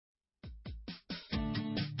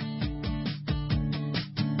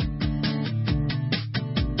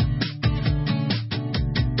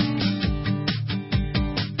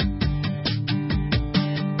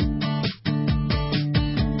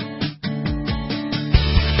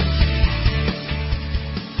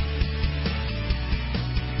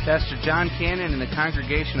Pastor Jon Cannon and the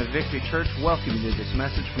congregation of Victory Church welcome you to this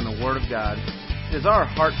message from the Word of God. It is our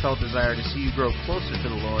heartfelt desire to see you grow closer to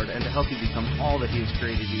the Lord and to help you become all that He has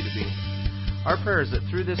created you to be. Our prayer is that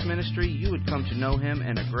through this ministry you would come to know Him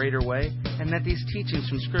in a greater way, and that these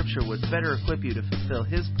teachings from Scripture would better equip you to fulfill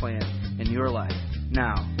His plan in your life.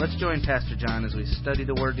 Now, let's join Pastor Jon as we study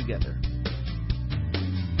the Word together.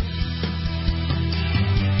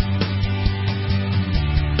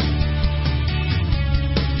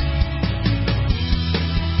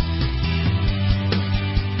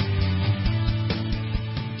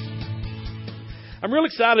 I'm real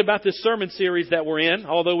excited about this sermon series that we're in,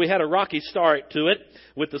 although we had a rocky start to it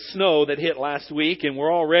with the snow that hit last week, and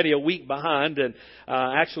we're already a week behind. And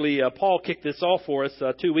Paul kicked this off for us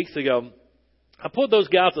 2 weeks ago. I pulled those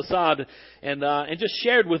guys aside and just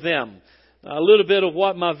shared with them a little bit of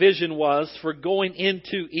what my vision was for going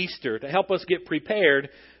into Easter to help us get prepared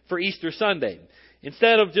for Easter Sunday.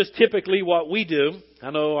 Instead of just typically what we do,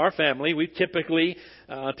 I know our family, we typically,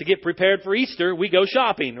 to get prepared for Easter, we go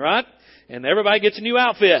shopping, right? And everybody gets a new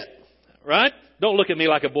outfit, right? Don't look at me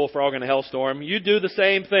like a bullfrog in a hailstorm. You do the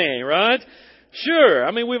same thing, right? Sure.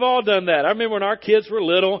 I mean, we've all done that. I remember when our kids were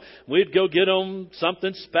little, we'd go get them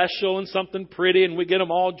something special and something pretty, and we'd get them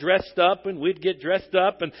all dressed up, and we'd get dressed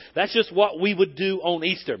up, and that's just what we would do on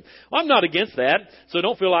Easter. Well, I'm not against that, so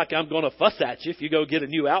don't feel like I'm going to fuss at you if you go get a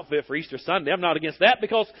new outfit for Easter Sunday. I'm not against that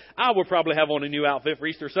because I will probably have on a new outfit for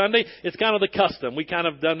Easter Sunday. It's kind of the custom. We kind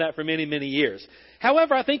of done that for many, many years.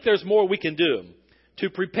 However, I think there's more we can do to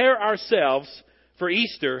prepare ourselves for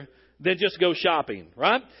Easter than just go shopping,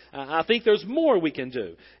 right? I think there's more we can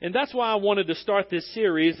do. And that's why I wanted to start this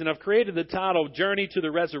series, and I've created the title, Journey to the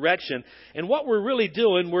Resurrection. And what we're really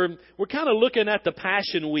doing, we're kind of looking at the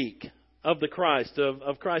Passion Week of the Christ,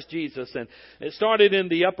 of Christ Jesus. And it started in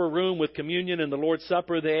the upper room with communion and the Lord's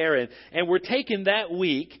Supper there. And we're taking that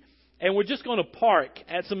week, and we're just going to park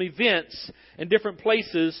at some events in different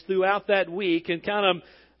places throughout that week and kind of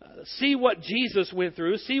see what Jesus went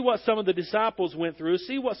through, see what some of the disciples went through,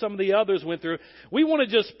 see what some of the others went through. We want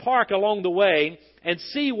to just park along the way and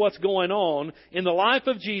see what's going on in the life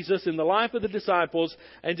of Jesus, in the life of the disciples,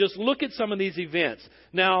 and just look at some of these events.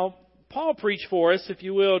 Now, Paul preached for us, if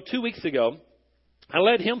you will, 2 weeks ago. I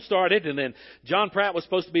let him start it, and then John Pratt was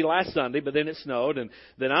supposed to be last Sunday, but then it snowed, and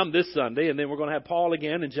then I'm this Sunday, and then we're going to have Paul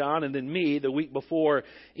again and John, and then me the week before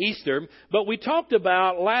Easter. But we talked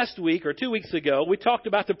about last week or 2 weeks ago, we talked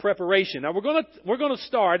about the preparation. Now we're going to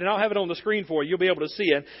start, and I'll have it on the screen for you. You'll be able to see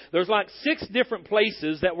it. There's like 6 different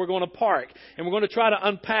places that we're going to park, and we're going to try to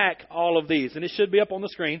unpack all of these, and it should be up on the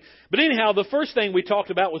screen. But anyhow, the first thing we talked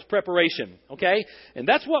about was preparation, okay? And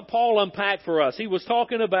that's what Paul unpacked for us. He was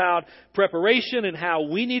talking about preparation and how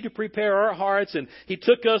we need to prepare our hearts. And he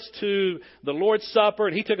took us to the Lord's Supper,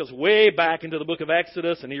 and he took us way back into the book of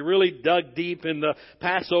Exodus, and he really dug deep in the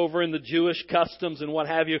Passover and the Jewish customs and what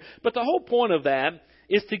have you. But the whole point of that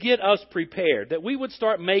is to get us prepared, that we would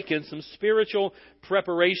start making some spiritual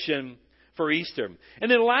preparation for Easter.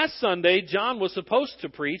 And then last Sunday, John was supposed to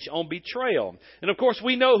preach on betrayal. And of course,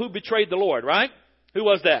 we know who betrayed the Lord, right? Who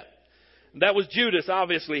was that? That was Judas,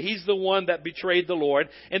 obviously. He's the one that betrayed the Lord.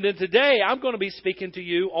 And then today, I'm going to be speaking to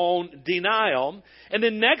you on denial. And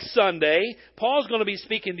then next Sunday, Paul's going to be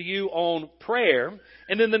speaking to you on prayer.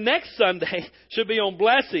 And then the next Sunday should be on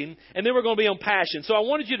blessing. And then we're going to be on passion. So I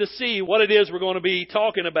wanted you to see what it is we're going to be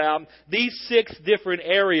talking about, these 6 different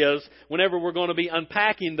areas, whenever we're going to be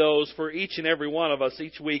unpacking those for each and every one of us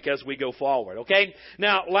each week as we go forward. Okay?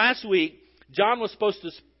 Now, last week, John was supposed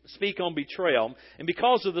to speak on betrayal, and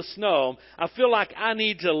because of the snow, I feel like I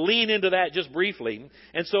need to lean into that just briefly.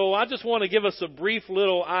 And so I just want to give us a brief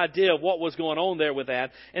little idea of what was going on there with that.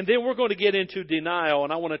 And then we're going to get into denial,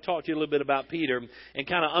 and I want to talk to you a little bit about Peter and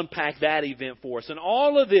kind of unpack that event for us. And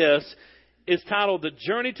all of this is titled The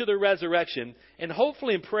Journey to the Resurrection, and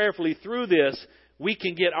hopefully and prayerfully through this, we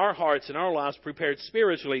can get our hearts and our lives prepared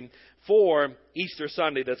spiritually for Easter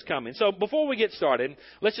Sunday that's coming. So before we get started,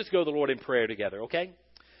 let's just go to the Lord in prayer together, okay?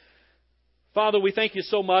 Father, we thank you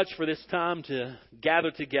so much for this time to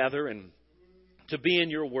gather together and to be in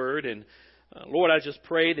your word. And Lord, I just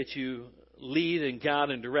pray that you lead and guide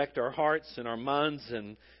and direct our hearts and our minds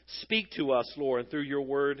and speak to us, Lord, through your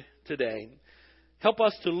word today. Help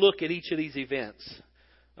us to look at each of these events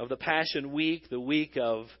of the Passion Week, the week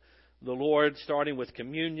of the Lord, starting with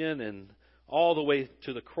communion and all the way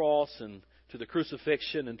to the cross and to the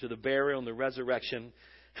crucifixion and to the burial and the resurrection.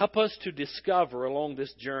 Help us to discover along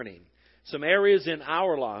this journey some areas in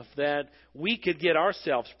our life that we could get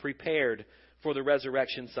ourselves prepared for the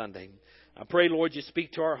Resurrection Sunday. I pray, Lord, you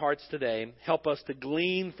speak to our hearts today. Help us to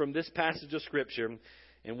glean from this passage of Scripture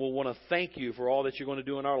And we'll want to thank you for all that you're going to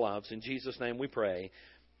do in our lives. In Jesus' name we pray.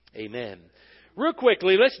 Amen. Real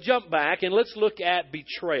quickly, let's jump back and let's look at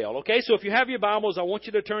betrayal. Okay, so if you have your Bibles, I want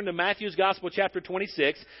you to turn to Matthew's Gospel, chapter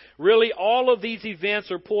 26. Really, all of these events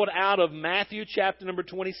are pulled out of Matthew, chapter number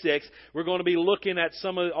 26. We're going to be looking at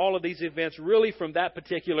all of these events really from that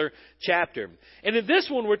particular chapter. And in this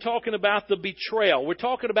one, we're talking about the betrayal. We're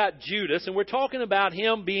talking about Judas, and we're talking about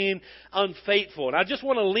him being unfaithful. And I just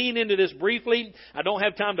want to lean into this briefly. I don't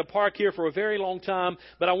have time to park here for a very long time,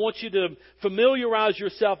 but I want you to familiarize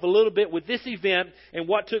yourself a little bit with this event and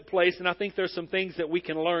what took place, and I think there's some things that we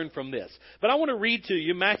can learn from this. But I want to read to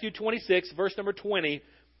you Matthew 26, verse number 20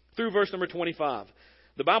 through verse number 25.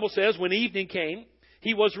 The Bible says, when evening came,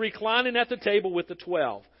 he was reclining at the table with the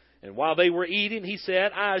 12. And while they were eating, he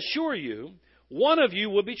said, I assure you, one of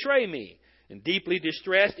you will betray me. And deeply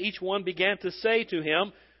distressed, each one began to say to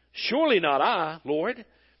him, surely not I, Lord.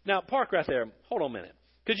 Now, park right there. Hold on a minute.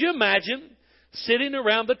 Could you imagine sitting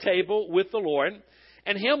around the table with the Lord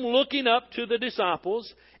and him looking up to the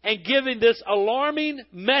disciples and giving this alarming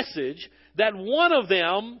message that one of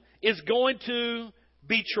them is going to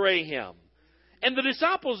betray him? And the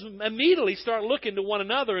disciples immediately start looking to one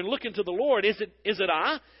another and looking to the Lord. Is it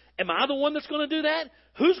I? Am I the one that's going to do that?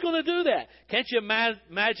 Who's going to do that? Can't you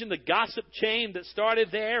imagine the gossip chain that started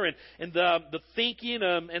there and the thinking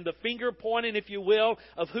and the finger pointing, if you will,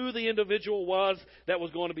 of who the individual was that was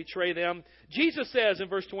going to betray them? Jesus says in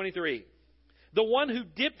verse 23, the one who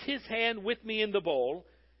dipped his hand with me in the bowl,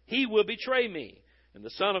 he will betray me. And the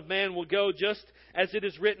Son of Man will go just as it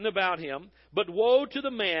is written about him. But woe to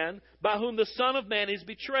the man by whom the Son of Man is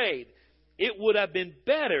betrayed. It would have been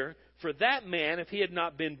better for that man if he had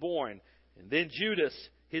not been born. And then Judas,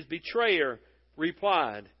 his betrayer,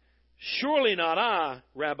 replied, surely not I,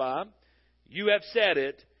 Rabbi. You have said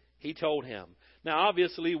it, he told him. Now,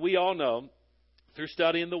 obviously, we all know through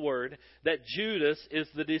studying the Word that Judas is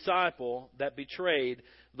the disciple that betrayed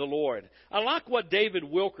the Lord. I like what David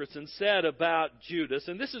Wilkerson said about Judas,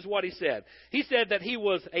 and this is what he said. He said that he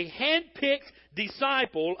was a hand-picked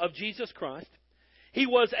disciple of Jesus Christ. He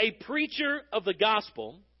was a preacher of the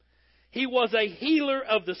gospel. He was a healer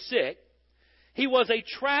of the sick. He was a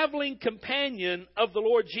traveling companion of the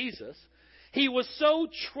Lord Jesus. He was so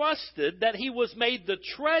trusted that he was made the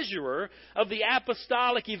treasurer of the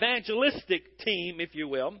apostolic evangelistic team, if you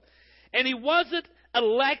will. And he wasn't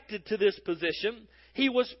elected to this position. He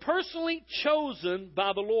was personally chosen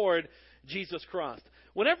by the Lord Jesus Christ.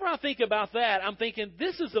 Whenever I think about that, I'm thinking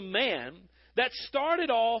this is a man that started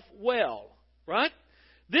off well, right?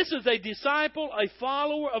 This is a disciple, a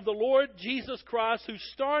follower of the Lord Jesus Christ who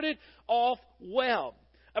started off well.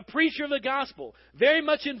 A preacher of the gospel, very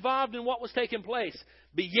much involved in what was taking place.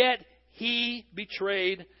 But yet, he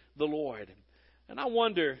betrayed the Lord. And I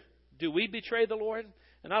wonder, do we betray the Lord?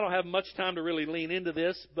 And I don't have much time to really lean into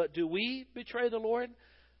this, but do we betray the Lord?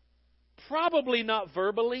 Probably not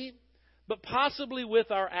verbally, but possibly with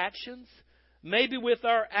our actions. Maybe with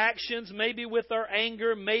our actions, maybe with our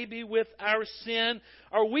anger, maybe with our sin.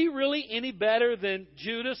 Are we really any better than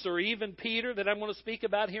Judas or even Peter that I'm going to speak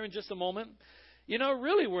about here in just a moment? You know,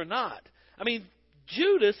 really we're not. I mean,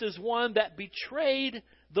 Judas is one that betrayed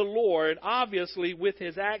the Lord, obviously, with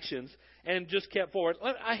his actions and just kept forward.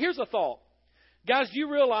 Here's a thought. Guys, do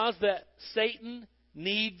you realize that Satan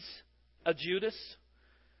needs a Judas?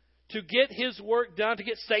 To get his work done, to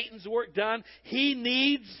get Satan's work done, he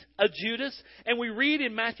needs a Judas. And we read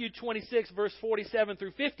in Matthew 26, verse 47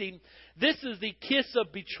 through 50, this is the kiss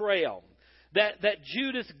of betrayal that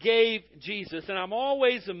Judas gave Jesus. And I'm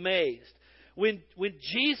always amazed. When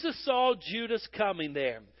Jesus saw Judas coming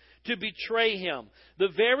there to betray him, the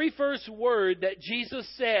very first word that Jesus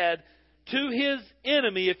said to his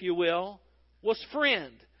enemy, if you will, was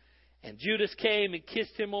friend. And Judas came and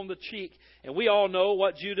kissed him on the cheek. And we all know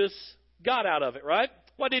what Judas got out of it, right?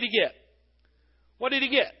 What did he get? What did he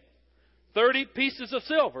get? 30 pieces of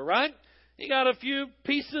silver, right? He got a few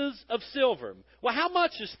pieces of silver. Well, how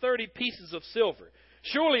much is 30 pieces of silver?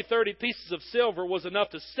 Surely 30 pieces of silver was enough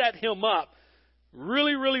to set him up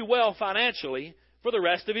really, really well financially for the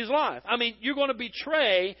rest of his life. I mean, you're going to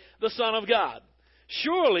betray the Son of God.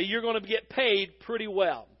 Surely you're going to get paid pretty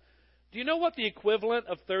well. Do you know what the equivalent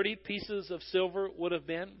of 30 pieces of silver would have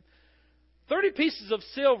been? 30 pieces of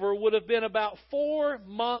silver would have been about 4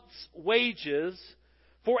 months' wages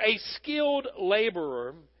for a skilled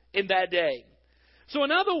laborer in that day. So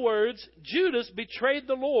in other words, Judas betrayed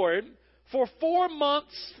the Lord for 4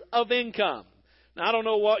 months of income. Now, I don't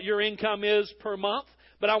know what your income is per month,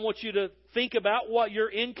 but I want you to think about what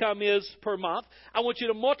your income is per month. I want you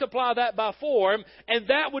to multiply that by 4, and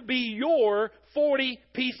that would be your 40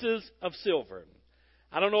 pieces of silver.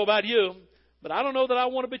 I don't know about you, but I don't know that I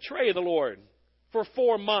want to betray the Lord for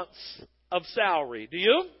 4 months of salary. Do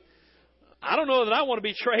you? I don't know that I want to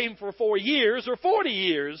betray Him for 4 years or 40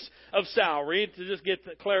 years of salary, to just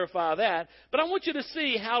clarify that. But I want you to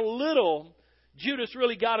see how little Judas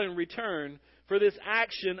really got in return for this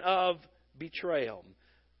action of betrayal.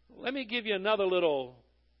 Let me give you another little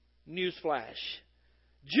news flash.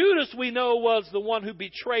 Judas, we know, was the one who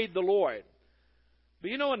betrayed the Lord.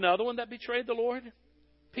 But you know another one that betrayed the Lord?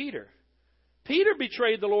 Peter. Peter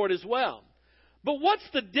betrayed the Lord as well. But what's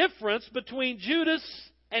the difference between Judas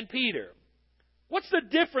and Peter? What's the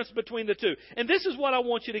difference between the two? And this is what I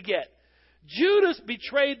want you to get. Judas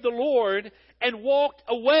betrayed the Lord and walked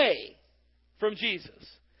away from Jesus.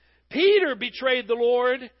 Peter betrayed the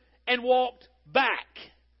Lord and walked back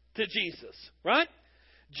to Jesus. Right?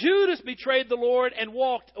 Judas betrayed the Lord and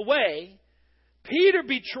walked away. Peter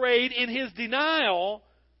betrayed in his denial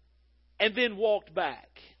and then walked back.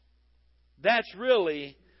 That's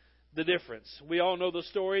really the difference. We all know the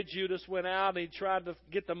story. Judas went out and he tried to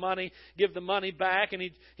give the money back, and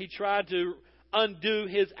he tried to undo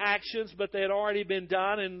his actions, but they had already been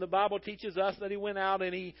done, and the Bible teaches us that he went out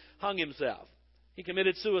and he hung himself. He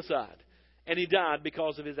committed suicide, and he died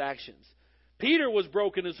because of his actions. Peter was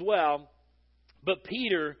broken as well, but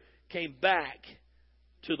Peter came back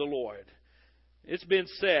to the Lord. It's been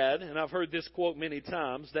said, and I've heard this quote many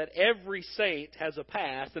times, that every saint has a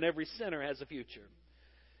past and every sinner has a future.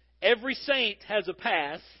 Every saint has a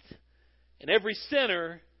past and every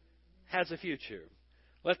sinner has a future.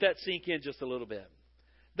 Let that sink in just a little bit.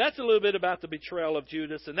 That's a little bit about the betrayal of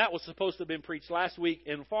Judas, and that was supposed to have been preached last week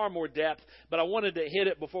in far more depth, but I wanted to hit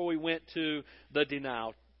it before we went to the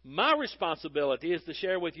denial. My responsibility is to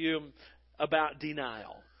share with you about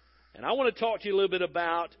denial. And I want to talk to you a little bit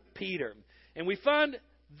about Peter. And we find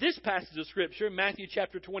this passage of Scripture in Matthew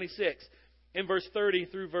chapter 26 in verse 30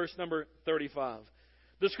 through verse number 35.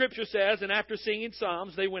 The Scripture says, "And after singing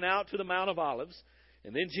psalms, they went out to the Mount of Olives.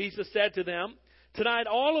 And then Jesus said to them, 'Tonight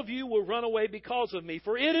all of you will run away because of me,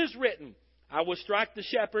 for it is written, I will strike the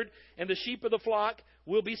shepherd, and the sheep of the flock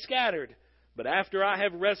will be scattered. But after I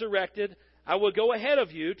have resurrected, I will go ahead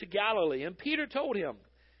of you to Galilee.' And Peter told him,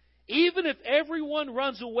 'Even if everyone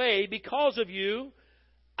runs away because of you,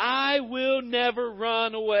 I will never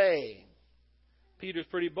run away.'" Peter's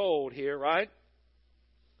pretty bold here, right?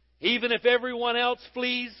 Even if everyone else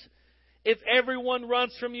flees, if everyone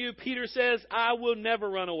runs from you, Peter says, "I will never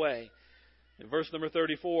run away." In verse number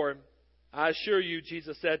 34, "I assure you,"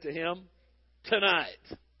 Jesus said to him, "tonight."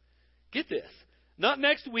 Get this. Not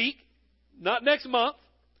next week, not next month,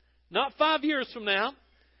 not 5 years from now.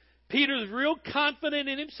 Peter's real confident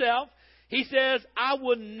in himself. He says, "I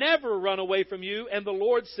will never run away from you." And the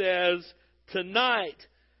Lord says, "Tonight,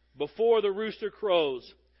 before the rooster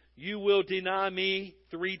crows, you will deny me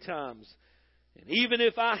 3 times. And even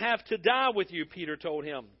if I have to die with you," Peter told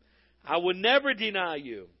him, "I will never deny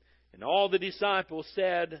you." And all the disciples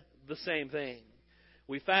said the same thing.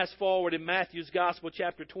 We fast forward in Matthew's Gospel,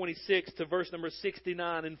 chapter 26, to verse number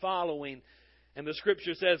 69 and following. And the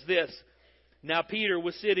Scripture says this: "Now Peter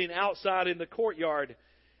was sitting outside in the courtyard,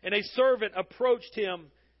 and a servant approached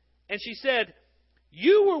him, and she said,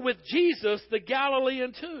 'You were with Jesus, the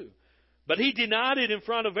Galilean too.' But he denied it in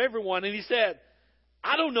front of everyone, and he said,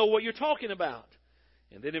 'I don't know what you're talking about.'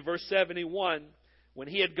 And then in verse 71, when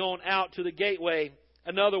he had gone out to the gateway,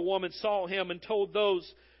 another woman saw him and told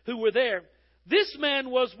those who were there, 'This man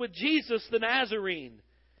was with Jesus the Nazarene.'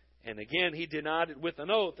 And again he denied it with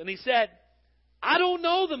an oath, and he said, 'I don't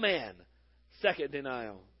know the man.'" Second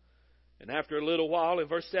denial. And after a little while, in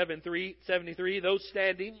verse 73, those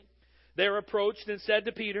standing there approached and said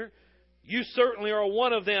to Peter, "You certainly are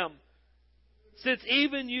one of them, since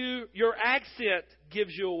even your accent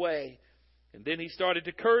gives you away." And then he started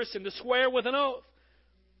to curse and to swear with an oath,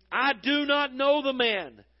 "I do not know the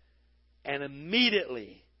man." And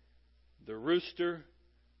immediately the rooster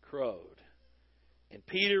crowed. And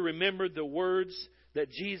Peter remembered the words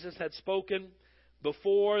that Jesus had spoken,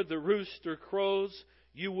 "Before the rooster crows,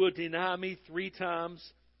 you will deny me 3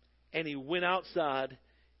 times." And he went outside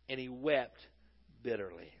and he wept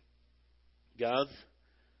bitterly. Guys,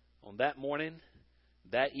 on that morning,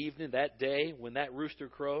 that evening, that day, when that rooster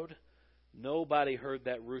crowed, nobody heard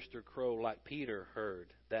that rooster crow like Peter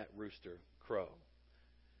heard that rooster crow.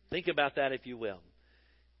 Think about that, if you will.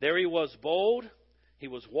 There he was, bold. He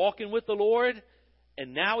was walking with the Lord,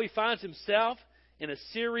 and now he finds himself in a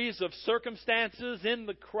series of circumstances in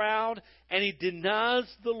the crowd, and he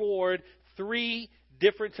denies the Lord 3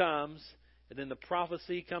 different times. And then the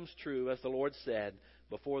prophecy comes true, as the Lord said,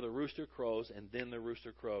 "Before the rooster crows," and then the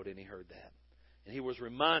rooster crowed, and he heard that. And he was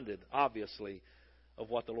reminded, obviously, of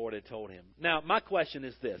what the Lord had told him. Now, my question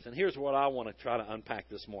is this, and here's what I want to try to unpack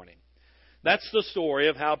this morning. That's the story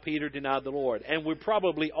of how Peter denied the Lord. And we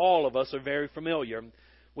probably, all of us, are very familiar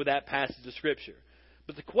with that passage of Scripture.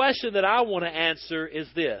 But the question that I want to answer is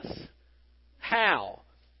this. How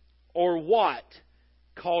or what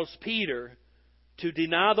caused Peter to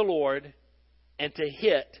deny the Lord and to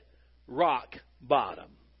hit rock bottom?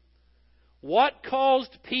 What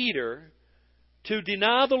caused Peter to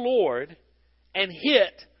deny the Lord and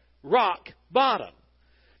hit rock bottom?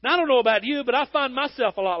 Now, I don't know about you, but I find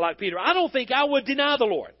myself a lot like Peter. I don't think I would deny the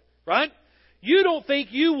Lord, right? You don't think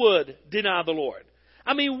you would deny the Lord.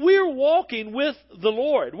 I mean, we're walking with the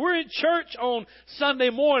Lord. We're in church on Sunday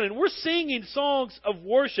morning. We're singing songs of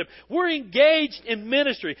worship. We're engaged in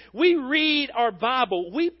ministry. We read our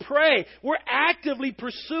Bible. We pray. We're actively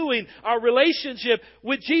pursuing our relationship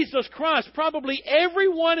with Jesus Christ. Probably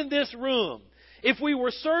everyone in this room, if we were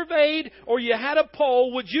surveyed or you had a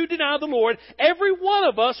poll, would you deny the Lord? Every one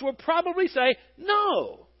of us would probably say,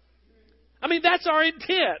 no. I mean, that's our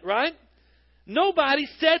intent, right? Nobody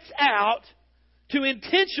sets out to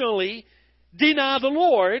intentionally deny the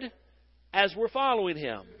Lord as we're following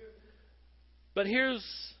Him. But here's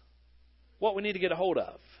what we need to get a hold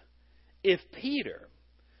of. If Peter,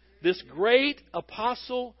 this great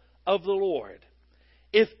apostle of the Lord,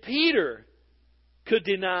 if Peter could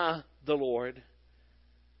deny the Lord,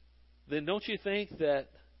 then don't you think that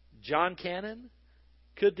John Cannon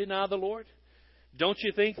could deny the Lord? Don't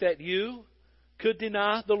you think that you could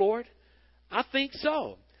deny the Lord? I think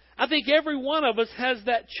so. I think every one of us has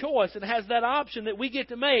that choice and has that option that we get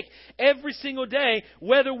to make every single day,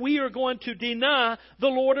 whether we are going to deny the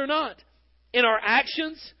Lord or not. In our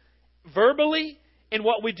actions, verbally, in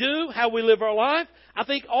what we do, how we live our life, I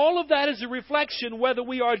think all of that is a reflection whether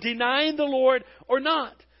we are denying the Lord or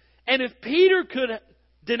not. And if Peter could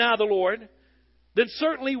deny the Lord, then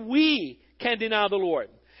certainly we can deny the Lord.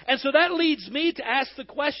 And so that leads me to ask the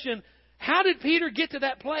question, how did Peter get to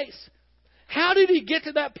that place? How did he get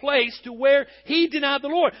to that place to where he denied the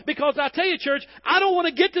Lord? Because I tell you, church, I don't want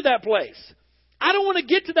to get to that place. I don't want to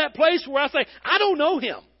get to that place where I say, I don't know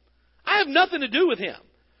Him. I have nothing to do with Him.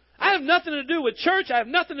 I have nothing to do with church. I have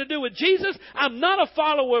nothing to do with Jesus. I'm not a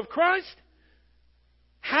follower of Christ.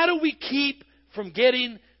 How do we keep from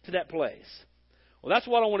getting to that place? Well, that's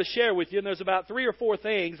what I want to share with you. And there's about 3 or 4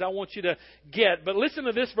 things I want you to get. But listen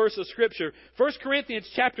to this verse of Scripture. 1 Corinthians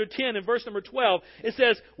chapter 10 and verse number 12. It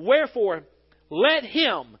says, wherefore, let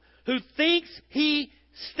him who thinks he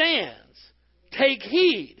stands take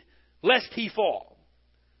heed lest he fall.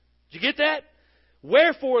 Did you get that?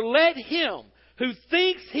 Wherefore, let him who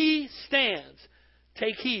thinks he stands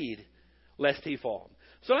take heed lest he fall.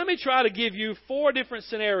 So let me try to give you 4 different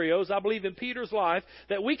scenarios, I believe, in Peter's life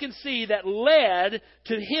that we can see that led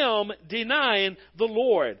to him denying the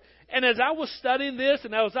Lord. And as I was studying this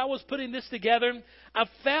and as I was putting this together, I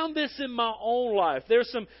found this in my own life. There's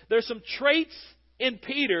some traits in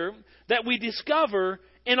Peter that we discover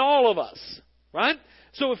in all of us, right?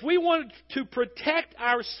 So if we want to protect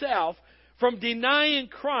ourselves from denying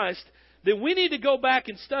Christ, then we need to go back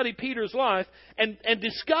and study Peter's life and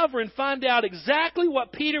discover and find out exactly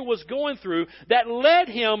what Peter was going through that led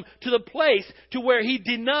him to the place to where he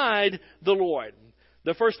denied the Lord.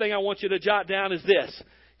 The first thing I want you to jot down is this.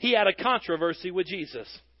 He had a controversy with Jesus.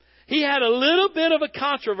 He had a little bit of a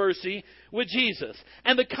controversy with Jesus.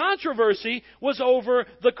 And the controversy was over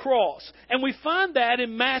the cross. And we find that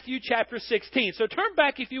in Matthew chapter 16. So turn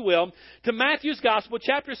back, if you will, to Matthew's Gospel,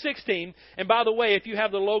 chapter 16. And by the way, if you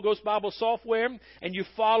have the Logos Bible software and you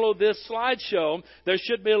follow this slideshow, there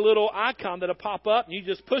should be a little icon that'll pop up. And you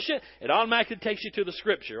just push it. It automatically takes you to the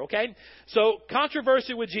Scripture, okay? So,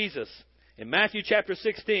 controversy with Jesus. In Matthew chapter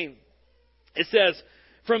 16, it says,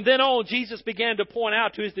 from then on, Jesus began to point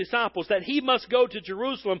out to His disciples that He must go to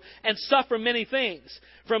Jerusalem and suffer many things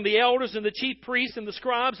from the elders and the chief priests and the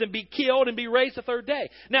scribes and be killed and be raised the 3rd day.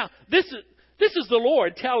 Now, this is the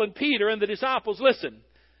Lord telling Peter and the disciples, listen,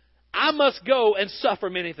 I must go and suffer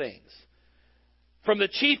many things. From the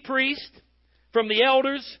chief priest, from the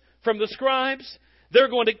elders, from the scribes. They're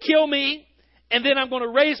going to kill me, and then I'm going to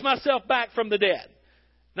raise myself back from the dead.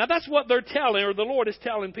 Now, that's what they're telling, or the Lord is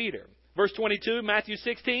telling Peter. Verse 22, Matthew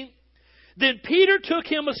 16. Then Peter took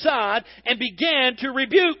him aside and began to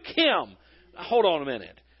rebuke him. Now, hold on a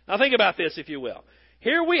minute. Now think about this, if you will.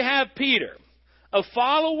 Here we have Peter, a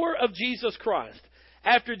follower of Jesus Christ.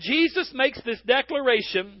 After Jesus makes this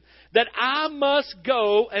declaration that I must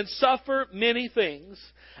go and suffer many things,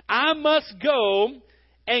 I must go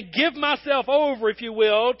and give myself over, if you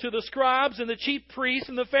will, to the scribes and the chief priests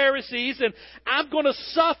and the Pharisees, and I'm going to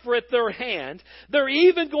suffer at their hand. They're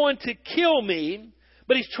even going to kill me.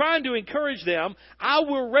 but he's trying to encourage them. I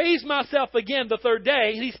will raise myself again the third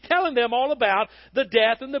day. And he's telling them all about the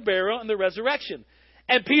death and the burial and the resurrection.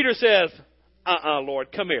 And Peter says,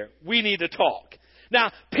 Lord, come here. We need to talk.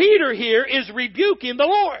 Now, Peter here is rebuking the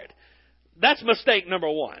Lord. That's mistake number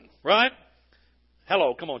one, right?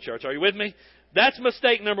 Hello, come on, church. Are you with me? That's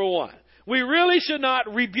mistake number one. We really should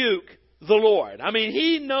not rebuke the Lord. I mean,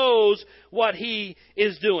 he knows what he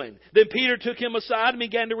is doing. Then Peter took him aside and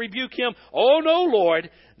began to rebuke him. Oh, no,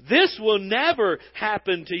 Lord, this will never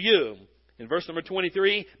happen to you. In verse number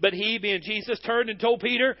 23, but he, being Jesus, turned and told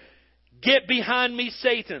Peter, get behind me,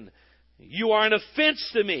 Satan. You are an offense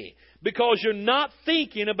to me because you're not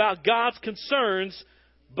thinking about God's concerns,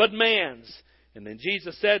 but man's. And then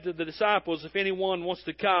Jesus said to the disciples, if anyone wants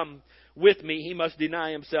to come with me, he must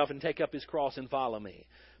deny himself and take up his cross and follow me.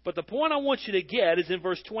 But the point I want you to get is in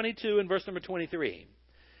verse 22 and verse number 23.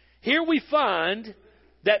 Here we find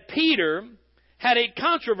that Peter had a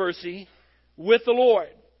controversy with the Lord.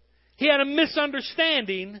 He had a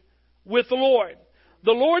misunderstanding with the Lord.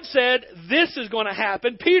 The Lord said, this is going to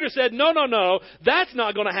happen. Peter said, no, that's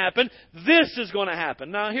not going to happen. This is going to happen.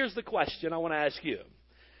 Now, here's the question I want to ask you.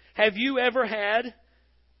 Have you ever had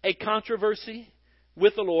a controversy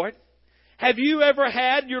with the Lord? Have you ever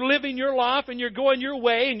had, you're living your life and you're going your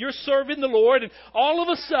way and you're serving the Lord and all of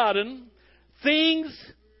a sudden things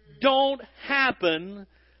don't happen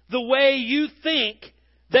the way you think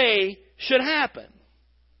they should happen?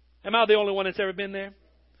 Am I the only one that's ever been there?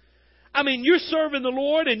 I mean, you're serving the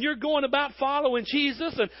Lord and you're going about following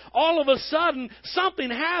Jesus and all of a sudden something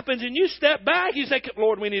happens and you step back. You say,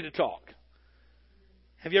 Lord, we need to talk.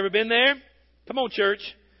 Have you ever been there? Come on, church.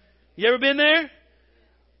 You ever been there?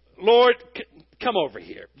 Lord, come over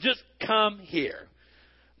here. Just come here.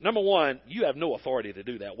 Number one, you have no authority to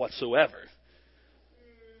do that whatsoever.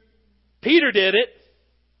 Peter did it.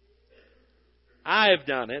 I have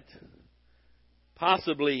done it.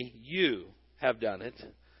 Possibly you have done it.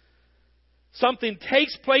 Something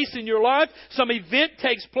takes place in your life. Some event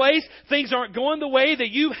takes place. Things aren't going the way that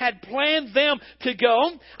you had planned them to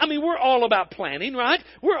go. I mean, we're all about planning, right?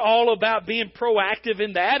 We're all about being proactive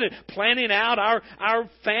in that and planning out our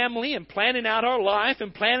family and planning out our life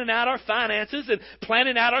and planning out our finances and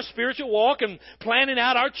planning out our spiritual walk and planning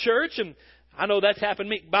out our church. And I know that's happened to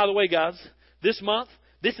me. By the way, guys, this month,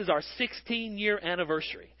 this is our 16-year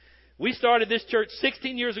anniversary. We started this church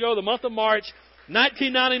 16 years ago, the month of March,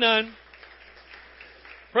 1999.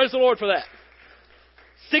 Praise the Lord for that.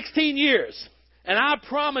 16 years. And I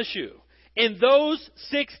promise you, in those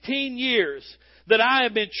 16 years that I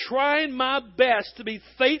have been trying my best to be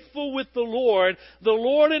faithful with the Lord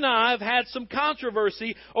and I have had some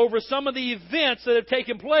controversy over some of the events that have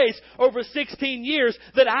taken place over 16 years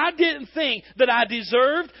that I didn't think that I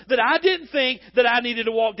deserved, that I didn't think that I needed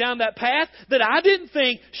to walk down that path, that I didn't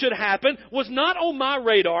think should happen, was not on my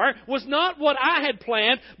radar, was not what I had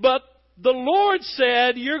planned, but the Lord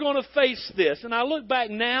said, you're going to face this. And I look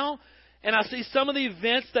back now and I see some of the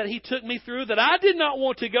events that He took me through that I did not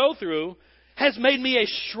want to go through has made me a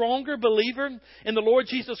stronger believer in the Lord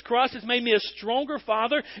Jesus Christ. It's made me a stronger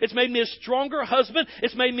father. It's made me a stronger husband.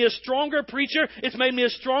 It's made me a stronger preacher. It's made me a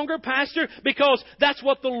stronger pastor because that's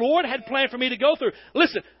what the Lord had planned for me to go through.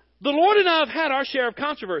 Listen, the Lord and I have had our share of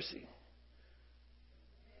controversy.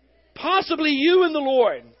 Possibly you and the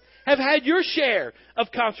Lord have had your share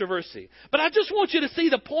of controversy. But I just want you to see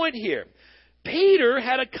the point here. Peter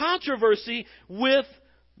had a controversy with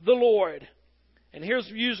the Lord. And here's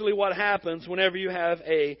usually what happens whenever you have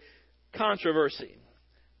a controversy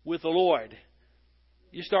with the Lord.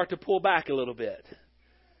 You start to pull back a little bit.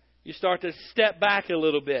 You start to step back a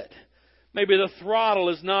little bit. Maybe the throttle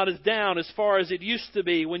is not as down as far as it used to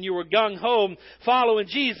be when you were gung-ho following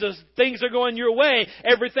Jesus. Things are going your way.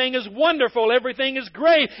 Everything is wonderful. Everything is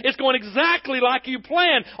great. It's going exactly like you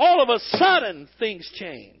planned. All of a sudden, things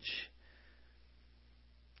change.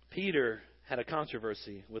 Peter had a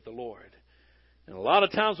controversy with the Lord. And a lot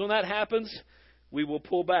of times when that happens, we will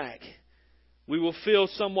pull back. We will feel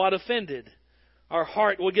somewhat offended. Our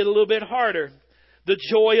heart will get a little bit harder. The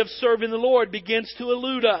joy of serving the Lord begins to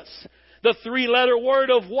elude us. The three-letter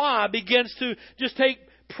word of why begins to just take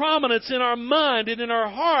prominence in our mind and in our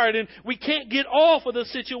heart, and we can't get off of the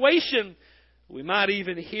situation. We might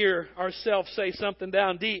even hear ourselves say something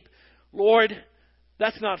down deep. Lord,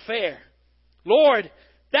 that's not fair. Lord,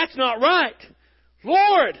 that's not right.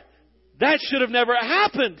 Lord, that should have never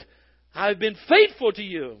happened. I've been faithful to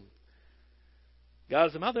you.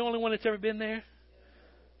 Guys, am I the only one that's ever been there?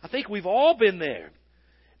 I think we've all been there.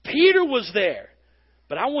 Peter was there.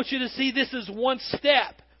 But I want you to see this is one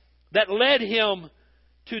step that led him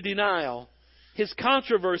to denial, his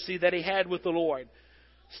controversy that he had with the Lord.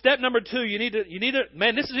 Step number 2, you need to,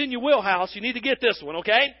 man, this is in your wheelhouse. You need to get this one,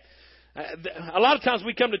 okay? A lot of times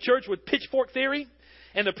we come to church with pitchfork theory,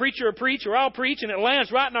 and the preacher will preach or I'll preach, and it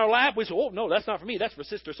lands right in our lap. We say, oh, no, that's not for me. That's for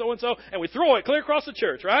sister so-and-so. And we throw it clear across the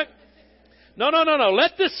church, right? No.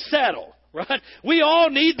 Let this settle, right? We all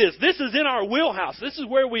need this. This is in our wheelhouse. This is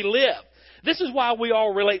where we live. This is why we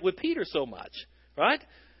all relate with Peter so much, right?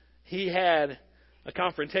 He had a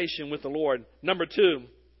confrontation with the Lord. Number 2,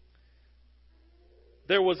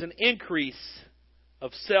 there was an increase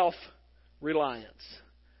of self-reliance.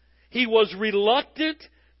 He was reluctant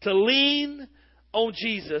to lean on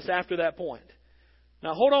Jesus after that point.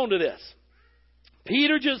 Now hold on to this.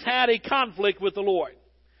 Peter just had a conflict with the Lord.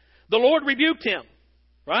 The Lord rebuked him,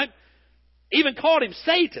 right? Even called him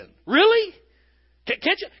Satan. Really?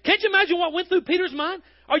 Can't you imagine what went through Peter's mind?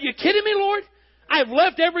 Are you kidding me, Lord? I've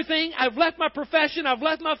left everything. I've left my profession. I've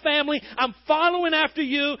left my family. I'm following after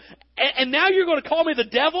you. And now you're going to call me the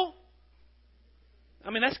devil?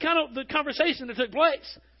 I mean, that's kind of the conversation that took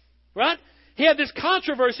place, right? He had this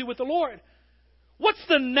controversy with the Lord. What's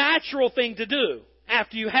the natural thing to do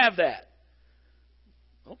after you have that?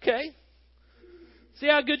 Okay. See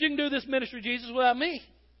how good you can do this ministry, Jesus, without me?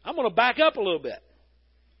 I'm going to back up a little bit.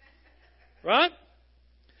 Right?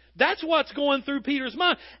 That's what's going through Peter's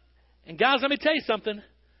mind. And guys, let me tell you something.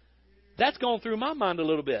 That's going through my mind a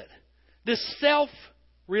little bit. This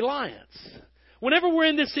self-reliance. Whenever we're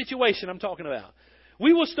in this situation I'm talking about,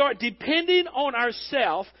 we will start depending on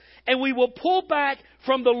ourselves, and we will pull back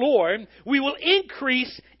from the Lord. We will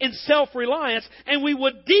increase in self-reliance, and we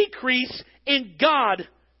will decrease in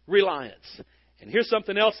God-reliance. And here's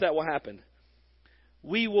something else that will happen.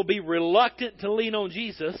 We will be reluctant to lean on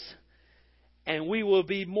Jesus, and we will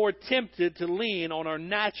be more tempted to lean on our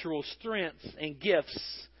natural strengths and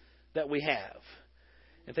gifts that we have.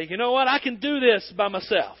 And think, you know what? I can do this by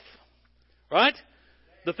myself. Right?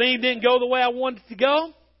 The thing didn't go the way I wanted it to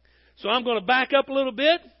go. So I'm going to back up a little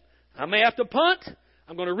bit. I may have to punt.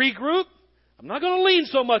 I'm going to regroup. I'm not going to lean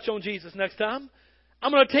so much on Jesus next time.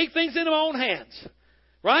 I'm going to take things into my own hands.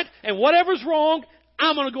 Right? And whatever's wrong,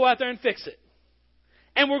 I'm going to go out there and fix it.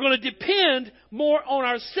 And we're going to depend more on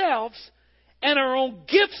ourselves and our own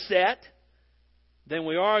gift set than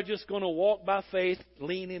we are just going to walk by faith,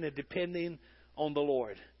 leaning and depending on the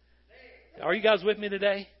Lord. Are you guys with me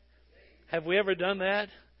today? Have we ever done that?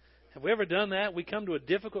 Have we ever done that? We come to a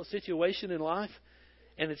difficult situation in life,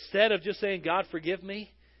 and instead of just saying, God, forgive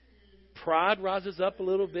me, pride rises up a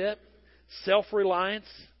little bit. Self-reliance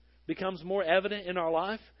becomes more evident in our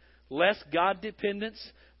life. Less God dependence,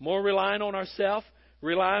 more relying on ourselves,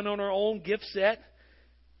 relying on our own gift set.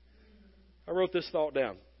 I wrote this thought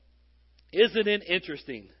down. Isn't it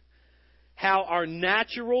interesting how our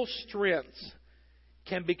natural strengths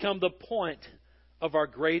can become the point of our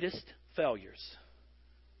greatest failures?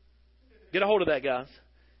 Get a hold of that, guys.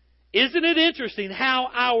 Isn't it interesting how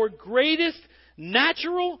our greatest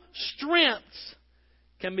natural strengths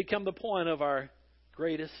can become the point of our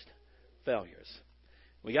greatest failures?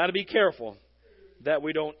 We got to be careful that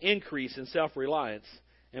we don't increase in self-reliance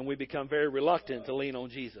and we become very reluctant to lean on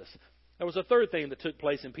Jesus. There was a third thing that took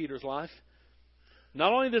place in Peter's life.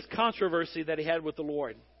 Not only this controversy that he had with the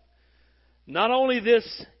Lord, not only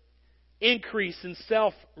this increase in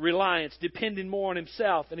self-reliance, depending more on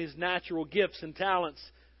himself and his natural gifts and talents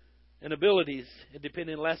and abilities, and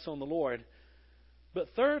depending less on the Lord, but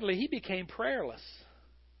thirdly, he became prayerless.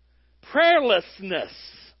 Prayerlessness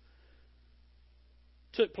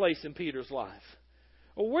took place in Peter's life.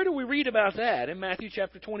 Well, where do we read about that? In Matthew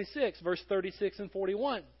chapter 26, verse 36 and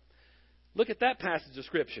 41. Look at that passage of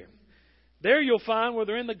Scripture. There you'll find where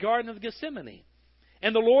they're in the Garden of Gethsemane.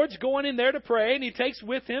 And the Lord's going in there to pray, and He takes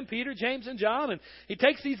with Him Peter, James, and John. And He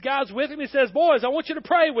takes these guys with Him. He says, boys, I want you to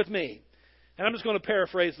pray with me. And I'm just going to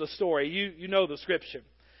paraphrase the story. You know the Scripture.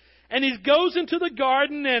 And He goes into the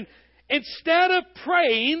garden, and instead of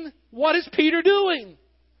praying, what is Peter doing?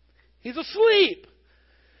 He's asleep.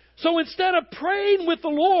 So instead of praying with the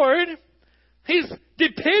Lord, he's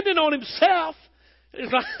dependent on himself.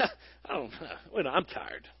 He's like, I'm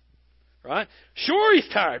tired. Right? Sure, he's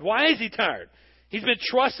tired. Why is he tired? He's been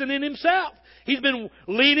trusting in himself. He's been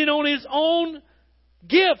leaning on his own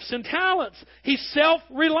gifts and talents. He's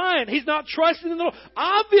self-reliant. He's not trusting in the Lord.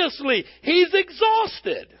 Obviously, he's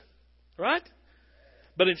exhausted. Right?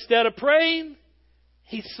 But instead of praying,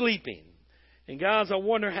 he's sleeping. And guys, I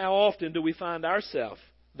wonder how often do we find ourselves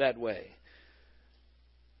that way.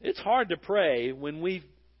 It's hard to pray when we've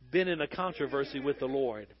been in a controversy with the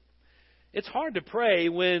Lord. It's hard to pray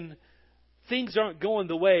when things aren't going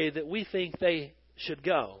the way that we think they should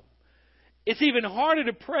go. It's even harder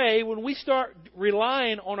to pray when we start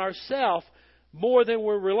relying on ourselves more than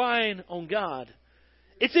we're relying on God.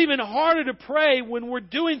 It's even harder to pray when we're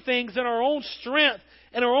doing things in our own strength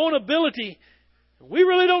and our own ability. We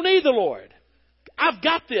really don't need the Lord. I've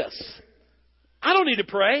got this. I don't need to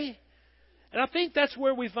pray. And I think that's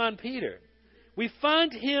where we find Peter. We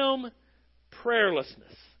find him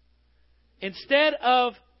prayerlessness. Instead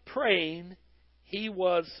of praying, he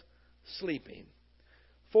was sleeping.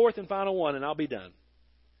 Fourth and final one, and I'll be done.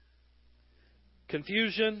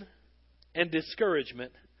 Confusion and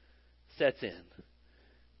discouragement sets in.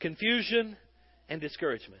 Confusion and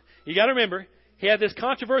discouragement. You got to remember, he had this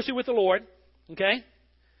controversy with the Lord. Okay?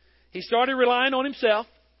 He started relying on himself.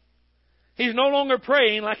 He's no longer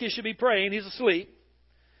praying like he should be praying. He's asleep.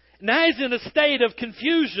 Now he's in a state of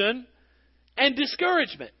confusion and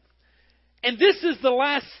discouragement. And this is the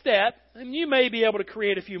last step. And you may be able to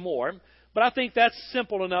create a few more, but I think that's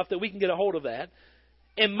simple enough that we can get a hold of that.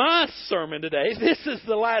 In my sermon today, this is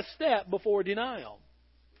the last step before denial.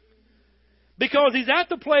 Because he's at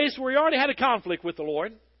the place where he already had a conflict with the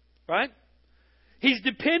Lord, right? He's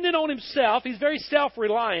dependent on himself. He's very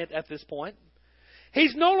self-reliant at this point.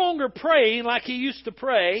 He's no longer praying like he used to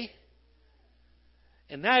pray.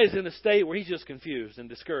 And now he's in a state where he's just confused and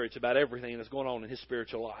discouraged about everything that's going on in his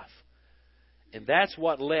spiritual life. And that's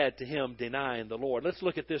what led to him denying the Lord. Let's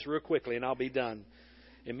look at this real quickly and I'll be done.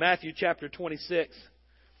 In Matthew chapter 26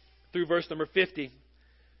 through verse number 50.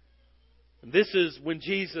 This is when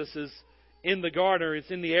Jesus is in the garden. It's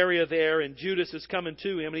in the area there, and Judas is coming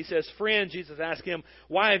to him. And he says, "Friend," Jesus asked him,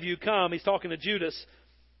 "why have you come?" He's talking to Judas.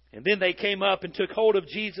 And then they came up and took hold of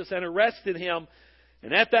Jesus and arrested him.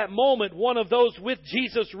 And at that moment, one of those with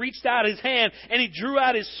Jesus reached out his hand, and he drew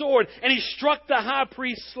out his sword, and he struck the high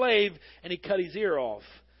priest's slave, and he cut his ear off.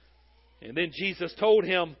 And then Jesus told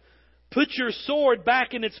him, "Put your sword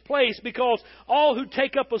back in its place, because all who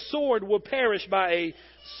take up a sword will perish by a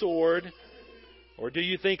sword. Or do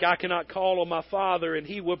you think I cannot call on my Father, and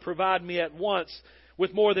He will provide me at once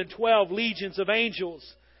with more than 12 legions of angels?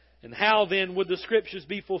 And how then would the Scriptures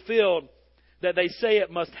be fulfilled that they say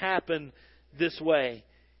it must happen this way?"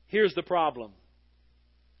 Here's the problem.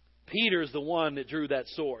 Peter's the one that drew that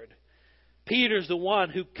sword. Peter's the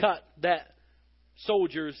one who cut that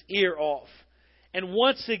soldier's ear off. And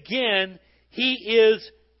once again, he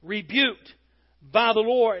is rebuked by the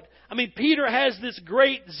Lord. I mean, Peter has this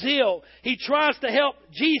great zeal. He tries to help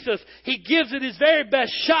Jesus. He gives it his very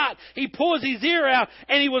best shot. He pulls his ear out,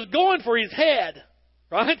 and he was going for his head.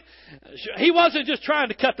 Right? He wasn't just trying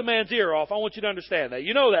to cut the man's ear off. I want you to understand that.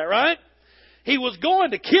 You know that, right? He was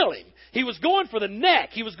going to kill him. He was going for the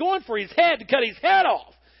neck. He was going for his head to cut his head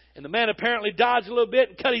off. And the man apparently dodged a little bit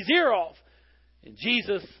and cut his ear off. And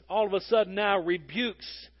Jesus all of a sudden now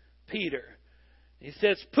rebukes Peter. He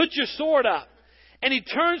says, "Put your sword up." And he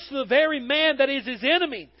turns to the very man that is his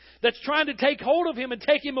enemy, that's trying to take hold of him and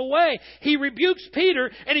take him away. He rebukes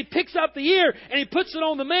Peter, and he picks up the ear, and he puts it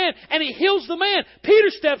on the man, and he heals the man.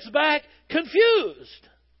 Peter steps back, confused.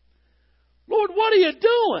 "Lord, what are you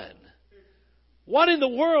doing? What in the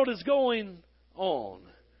world is going on?"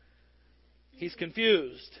 He's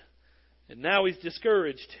confused. And now he's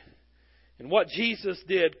discouraged. And what Jesus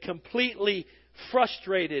did completely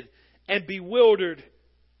frustrated and bewildered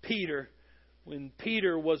Peter when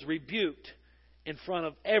Peter was rebuked in front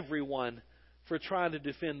of everyone for trying to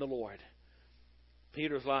defend the Lord.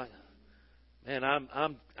 Peter's like, "Man,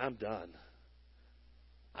 I'm done.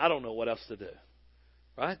 I don't know what else to do."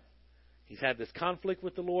 Right? He's had this conflict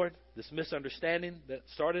with the Lord, this misunderstanding that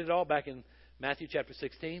started it all back in Matthew chapter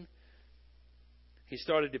 16. He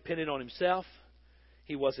started depending on himself.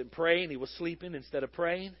 He wasn't praying. He was sleeping instead of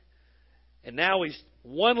praying. And now he's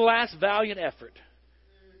one last valiant effort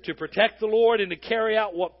to protect the Lord and to carry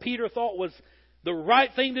out what Peter thought was the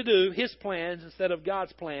right thing to do, his plans instead of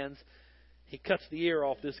God's plans. He cuts the ear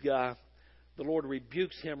off this guy. The Lord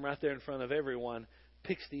rebukes him right there in front of everyone,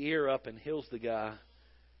 picks the ear up and heals the guy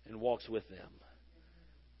and walks with them.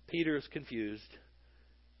 Peter's confused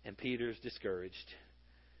and Peter's discouraged.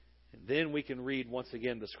 And then we can read once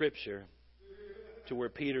again the Scripture to where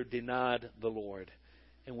Peter denied the Lord.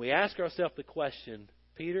 And we ask ourselves the question,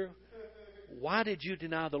 Peter, why did you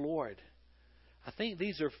deny the Lord? I think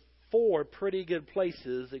these are 4 pretty good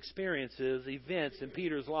places, experiences, events in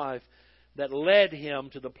Peter's life that led him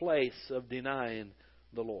to the place of denying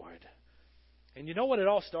the Lord. And you know what it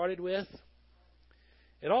all started with?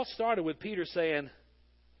 It all started with Peter saying,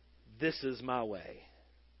 "This is my way.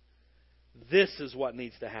 This is what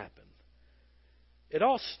needs to happen." It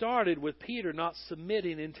all started with Peter not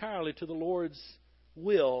submitting entirely to the Lord's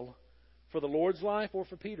will for the Lord's life or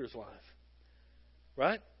for Peter's life.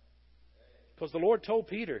 Right? Because the Lord told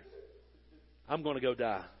Peter, "I'm going to go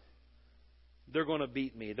die. they're going to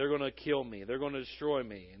beat me. They're going to kill me. They're going to destroy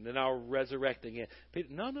me. And then I'll resurrect again. Peter,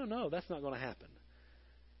 no, that's not going to happen.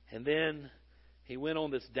 And then he went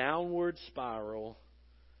on this downward spiral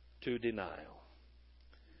to denial.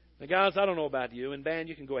 Now, guys, I don't know about you. And, band,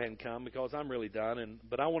 you can go ahead and come because I'm really done.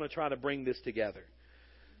 But I want to try to bring this together.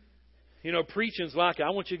 You know, preaching's like,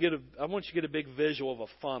 I want you to get a big visual of a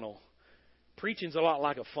funnel. Preaching's a lot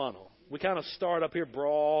like a funnel. We kind of start up here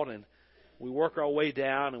broad and we work our way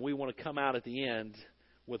down, and we want to come out at the end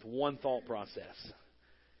with one thought process.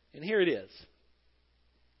 And here it is.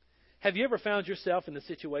 Have you ever found yourself in the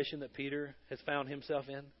situation that Peter has found himself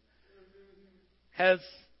in? Has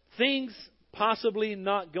things possibly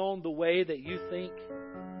not gone the way that you think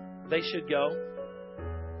they should go?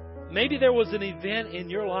 Maybe there was an event in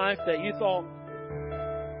your life that you thought,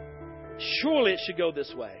 surely it should go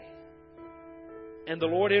this way. And the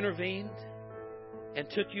Lord intervened and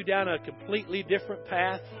took you down a completely different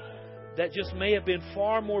path that just may have been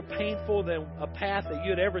far more painful than a path that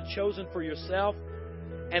you had ever chosen for yourself.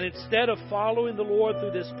 And instead of following the Lord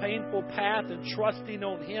through this painful path and trusting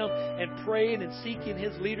on Him and praying and seeking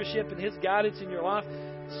His leadership and His guidance in your life,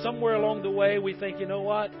 somewhere along the way we think, you know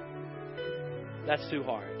what? That's too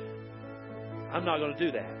hard. I'm not going to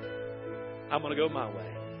do that. I'm going to go my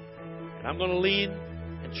way. And I'm going to lean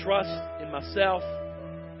and trust in myself.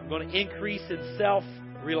 I'm going to increase in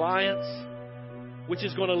self-reliance, which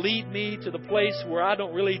is going to lead me to the place where I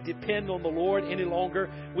don't really depend on the Lord any longer,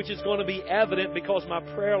 which is going to be evident because my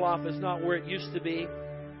prayer life is not where it used to be.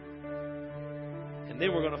 And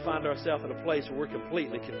then we're going to find ourselves in a place where we're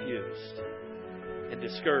completely confused and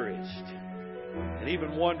discouraged, and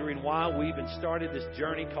even wondering why we even started this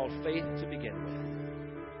journey called faith to begin with.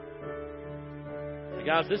 Now,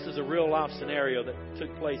 guys, this is a real life scenario that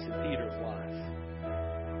took place in Peter's life.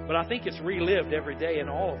 But I think it's relived every day in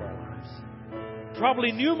all of our lives.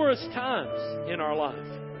 Probably numerous times in our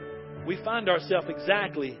life, we find ourselves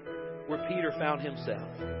exactly where Peter found himself.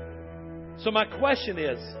 So my question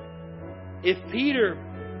is, if Peter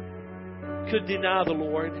could deny the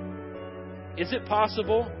Lord, is it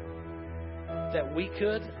possible that we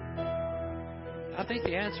could? I think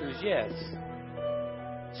the answer is yes.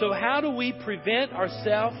 So how do we prevent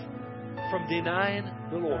ourselves from denying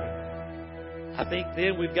the Lord? I think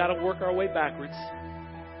then we've got to work our way backwards.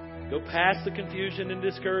 Go past the confusion and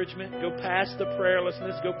discouragement. Go past the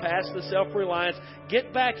prayerlessness. Go past the self-reliance.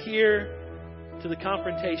 Get back here to the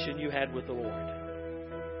confrontation you had with the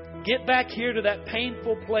Lord. Get back here to that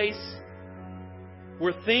painful place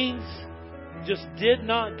where things just did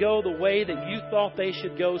not go the way that you thought they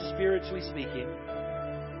should go, spiritually speaking,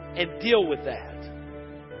 and deal with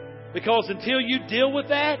that. Because until you deal with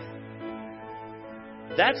that,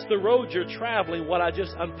 that's the road you're traveling, what I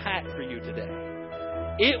just unpacked for you today.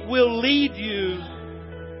 It will lead you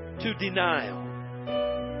to denial.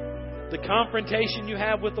 The confrontation you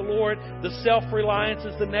have with the Lord, the self-reliance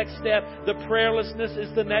is the next step. The prayerlessness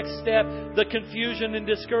is the next step. The confusion and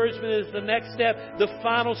discouragement is the next step. The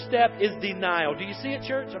final step is denial. Do you see it,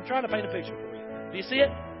 church? I'm trying to paint a picture for you. Do you see it?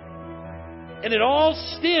 And it all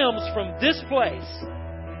stems from this place.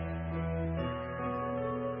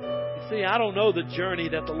 You see, I don't know the journey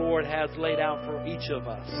that the Lord has laid out for each of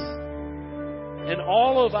us. And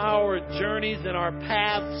all of our journeys and our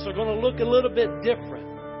paths are going to look a little bit different.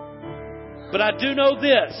 But I do know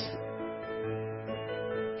this.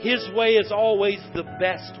 His way is always the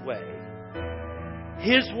best way.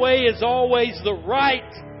 His way is always the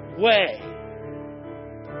right way.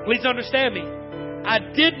 Please understand me. I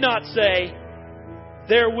did not say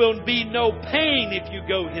there will be no pain if you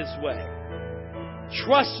go His way.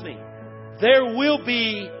 Trust me, there will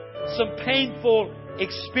be some painful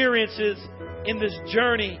experiences in this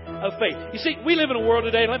journey of faith. You see, we live in a world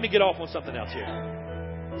today, let me get off on something else here.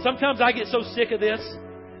 Sometimes I get so sick of this.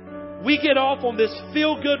 We get off on this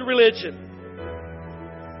feel-good religion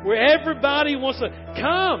where everybody wants to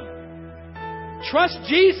come. Trust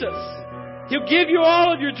Jesus. He'll give you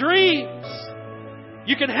all of your dreams.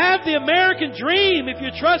 You can have the American dream if you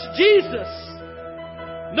trust Jesus.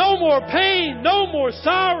 No more pain, no more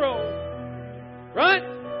sorrow. Right?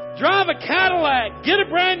 Drive a Cadillac. Get a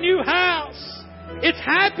brand new house. It's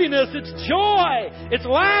happiness. It's joy. It's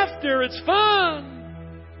laughter. It's fun.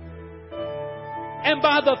 And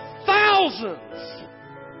by the thousands.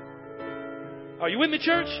 Are you with me,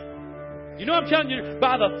 church? You know I'm telling you,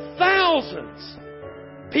 by the thousands,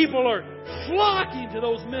 people are flocking to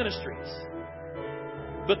those ministries.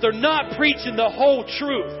 But they're not preaching the whole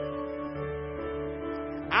truth.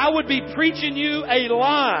 I would be preaching you a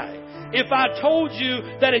lie if I told you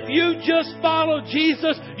that if you just follow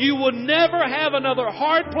Jesus, you will never have another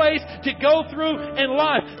hard place to go through in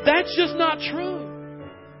life. That's just not true.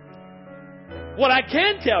 What I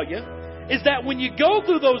can tell you is that when you go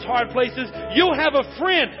through those hard places, you'll have a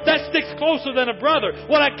friend that sticks closer than a brother.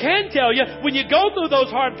 What I can tell you, when you go through those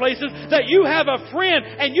hard places, that you have a friend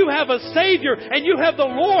and you have a Savior and you have the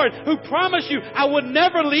Lord who promised you, I would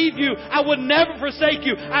never leave you. I would never forsake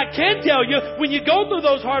you. I can tell you, when you go through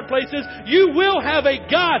those hard places, you will have a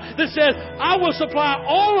God that says, I will supply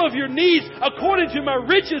all of your needs according to my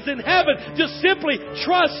riches in heaven. Just simply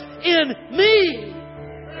trust in me.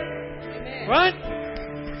 Right?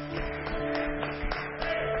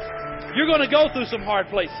 You're going to go through some hard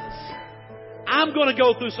places. I'm going to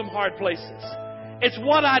go through some hard places. It's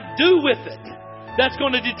what I do with it that's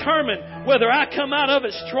going to determine whether I come out of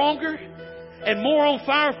it stronger and more on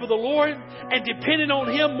fire for the Lord and depending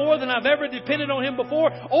on Him more than I've ever depended on Him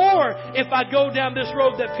before, or if I go down this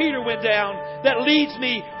road that Peter went down that leads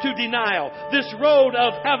me to denial, this road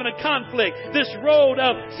of having a conflict, this road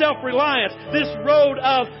of self-reliance, this road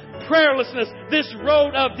of prayerlessness, this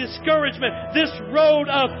road of discouragement, this road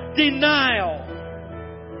of denial.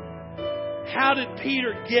 How did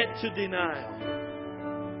Peter get to denial?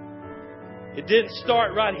 It didn't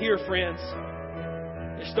start right here, friends.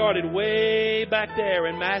 It started way back there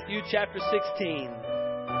in Matthew chapter 16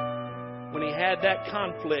 when he had that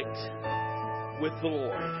conflict with the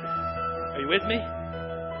Lord. Are you with me?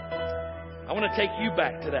 I want to take you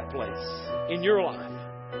back to that place in your life.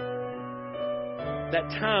 That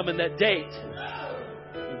time and that date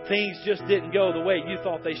when things just didn't go the way you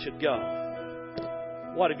thought they should go.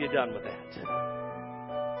 What have you done with that?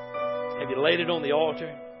 Have you laid it on the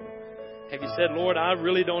altar? Have you said, Lord, I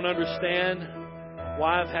really don't understand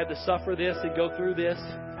why I've had to suffer this and go through this.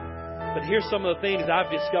 But here's some of the things I've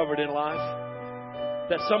discovered in life.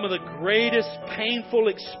 That some of the greatest painful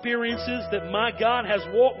experiences that my God has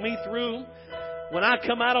walked me through, when I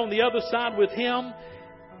come out on the other side with Him,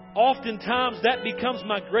 oftentimes that becomes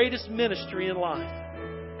my greatest ministry in life.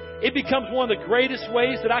 It becomes one of the greatest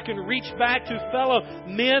ways that I can reach back to fellow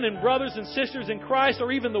men and brothers and sisters in Christ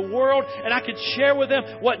or even the world, and I can share with them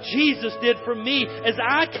what Jesus did for me as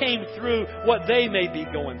I came through what they may be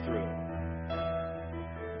going through.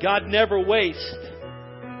 God never wastes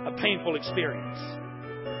a painful experience.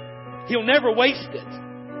 He'll never waste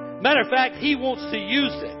it. Matter of fact, He wants to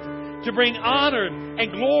use it to bring honor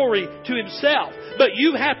and glory to Himself. But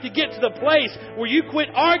you have to get to the place where you quit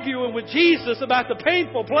arguing with Jesus about the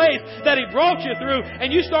painful place that He brought you through,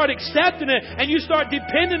 and you start accepting it, and you start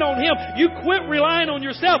depending on Him. You quit relying on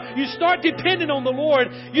yourself. You start depending on the Lord.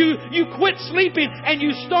 You quit sleeping, and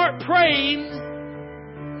you start praying.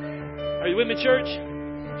 Are you with me, church?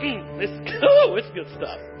 It's good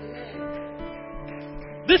stuff.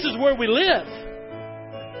 This is where we live.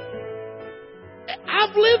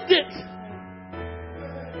 I've lived it.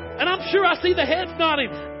 And I'm sure I see the heads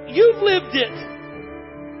nodding. You've lived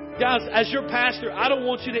it. Guys, as your pastor, I don't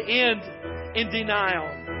want you to end in denial.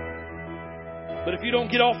 But if you don't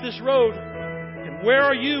get off this road, and where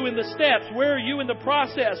are you in the steps? Where are you in the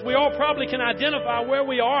process? We all probably can identify where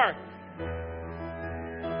we are.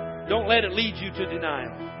 Don't let it lead you to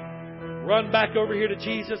denial. Run back over here to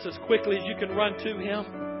Jesus as quickly as you can run to Him.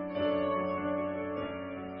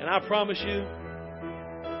 And I promise you,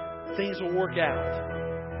 things will work out.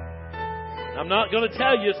 I'm not going to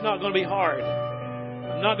tell you it's not going to be hard.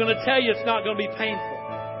 I'm not going to tell you it's not going to be painful.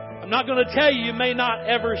 I'm not going to tell you you may not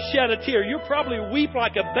ever shed a tear. You'll probably weep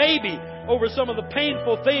like a baby over some of the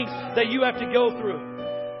painful things that you have to go through.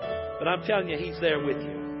 But I'm telling you, He's there with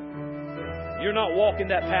you. You're not walking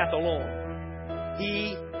that path alone.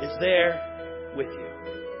 He is there with you.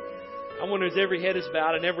 I wonder as every head is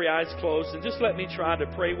bowed and every eye is closed, and just let me try to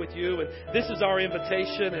pray with you. And this is our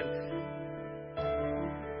invitation. And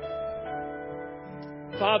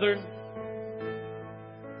Father,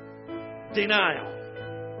 denial.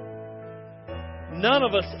 None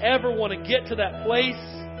of us ever want to get to that place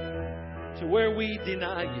to where we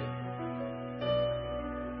deny you.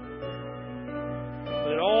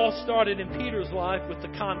 But it all started in Peter's life with the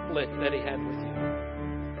conflict that he had with you,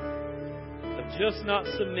 of just not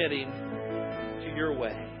submitting to your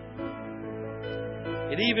way.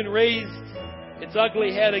 It even raised its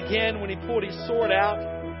ugly head again when he pulled his sword out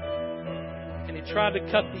and he tried to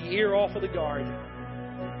cut the ear off of the guard.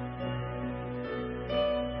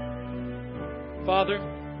 Father,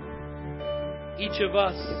 each of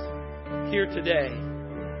us here today,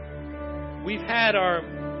 we've had our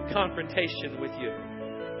confrontation with you.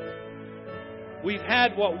 We've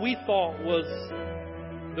had what we thought was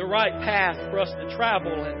the right path for us to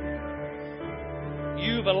travel, and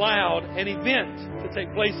you've allowed an event to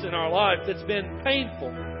take place in our life that's been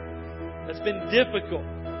painful, that's been difficult,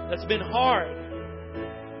 that's been hard.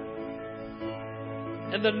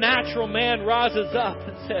 And the natural man rises up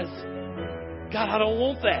and says, God, I don't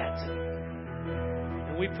want that.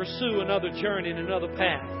 And we pursue another journey and another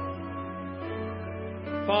path.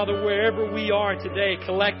 Father, wherever we are today,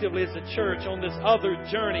 collectively as a church, on this other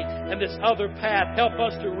journey and this other path, help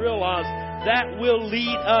us to realize that will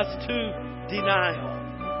lead us to denial.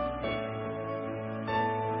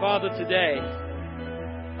 Father, today,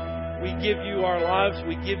 we give you our lives,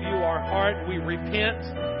 we give you our heart, we repent.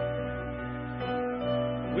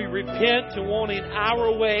 We repent to wanting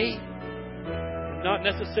our way, not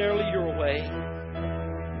necessarily your way.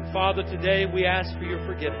 And Father, today we ask for your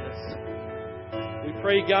forgiveness. We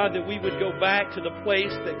pray, God, that we would go back to the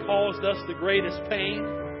place that caused us the greatest pain.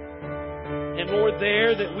 And Lord,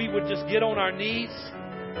 there that we would just get on our knees.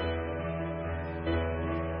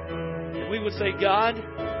 And we would say, God,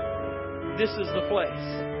 this is the place.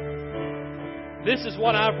 This is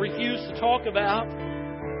what I've refused to talk about.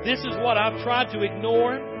 This is what I've tried to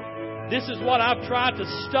ignore. This is what I've tried to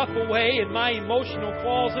stuff away in my emotional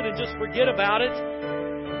closet and just forget about it.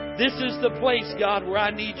 This is the place, God, where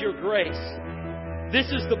I need your grace. This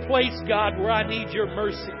is the place, God, where I need your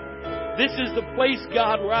mercy. This is the place,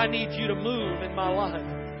 God, where I need you to move in my life.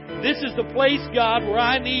 This is the place, God, where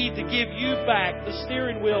I need to give you back the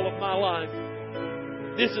steering wheel of my life.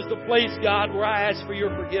 This is the place, God, where I ask for your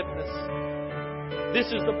forgiveness. This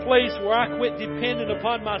is the place where I quit depending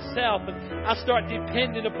upon myself and I start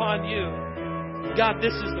depending upon you. God,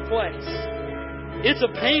 this is the place. It's a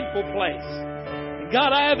painful place. And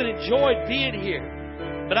God, I haven't enjoyed being here.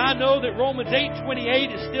 But I know that Romans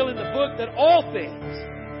 8:28 is still in the book, that all things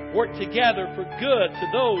work together for good to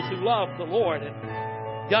those who love the Lord. And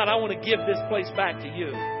God, I want to give this place back to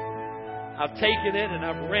you. I've taken it and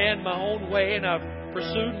I've ran my own way and I've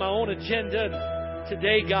pursued my own agenda. And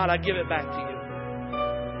today, God, I give it back to you.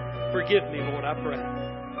 Forgive me, Lord, I pray.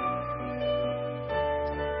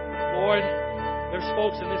 Lord, there's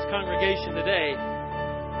folks in this congregation today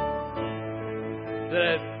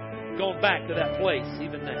that have gone back to that place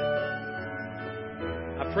even now.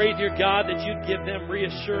 I pray, dear God, that you'd give them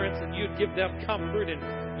reassurance and you'd give them comfort and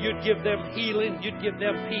you'd give them healing, you'd give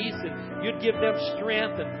them peace and you'd give them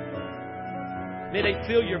strength. And may they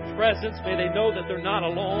feel your presence. May they know that they're not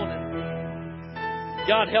alone. And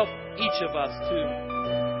God, help each of us to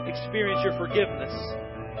experience your forgiveness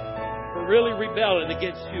for really rebelling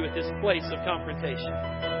against you at this place of confrontation.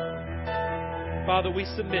 Father, we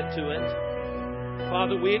submit to it.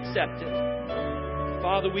 Father, we accept it.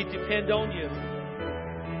 Father, we depend on you.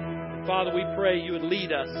 Father, we pray you would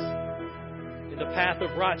lead us in the path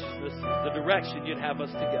of righteousness, the direction you'd have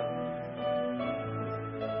us to go.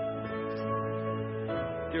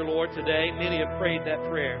 Dear Lord, today many have prayed that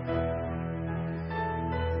prayer.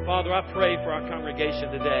 Father, I pray for our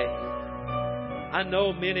congregation today. I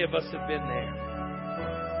know many of us have been there.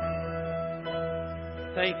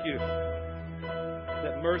 Thank you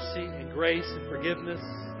that mercy and grace and forgiveness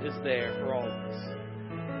is there for all of us.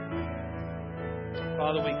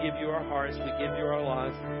 Father, we give you our hearts. We give you our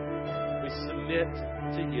lives. We submit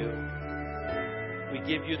to you. We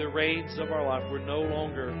give you the reins of our life. We're no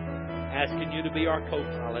longer asking you to be our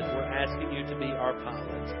co-pilot. We're asking you to be our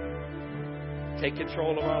pilot. Take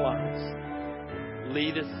control of our lives.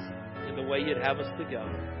 Lead us in the way you'd have us to go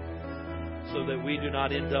so that we do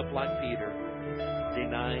not end up like Peter,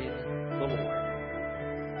 denying the Lord.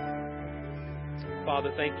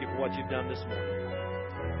 Father, thank you for what you've done this morning.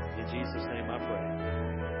 In Jesus' name I pray.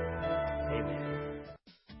 Amen.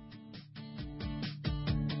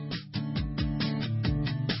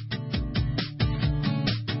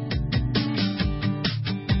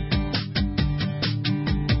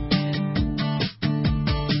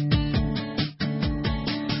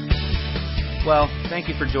 Well, thank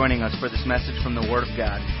you for joining us for this message from the Word of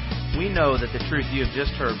God. We know that the truth you have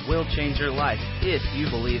just heard will change your life if you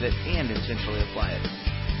believe it and intentionally apply it.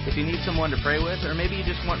 If you need someone to pray with, or maybe you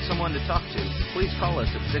just want someone to talk to, please call us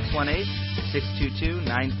at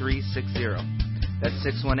 618-622-9360. That's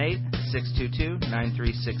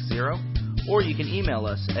 618-622-9360. Or you can email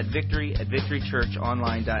us at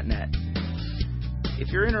victory@victorychurchonline.net.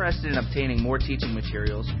 If you're interested in obtaining more teaching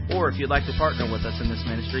materials, or if you'd like to partner with us in this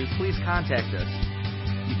ministry, please contact us.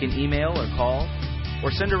 You can email or call, or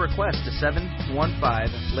send a request to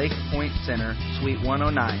 715 Lake Point Center, Suite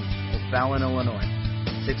 109, O'Fallon, Illinois,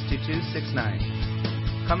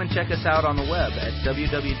 62269. Come and check us out on the web at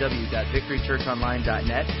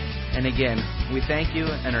www.victorychurchonline.net. And again, we thank you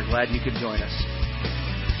and are glad you could join us.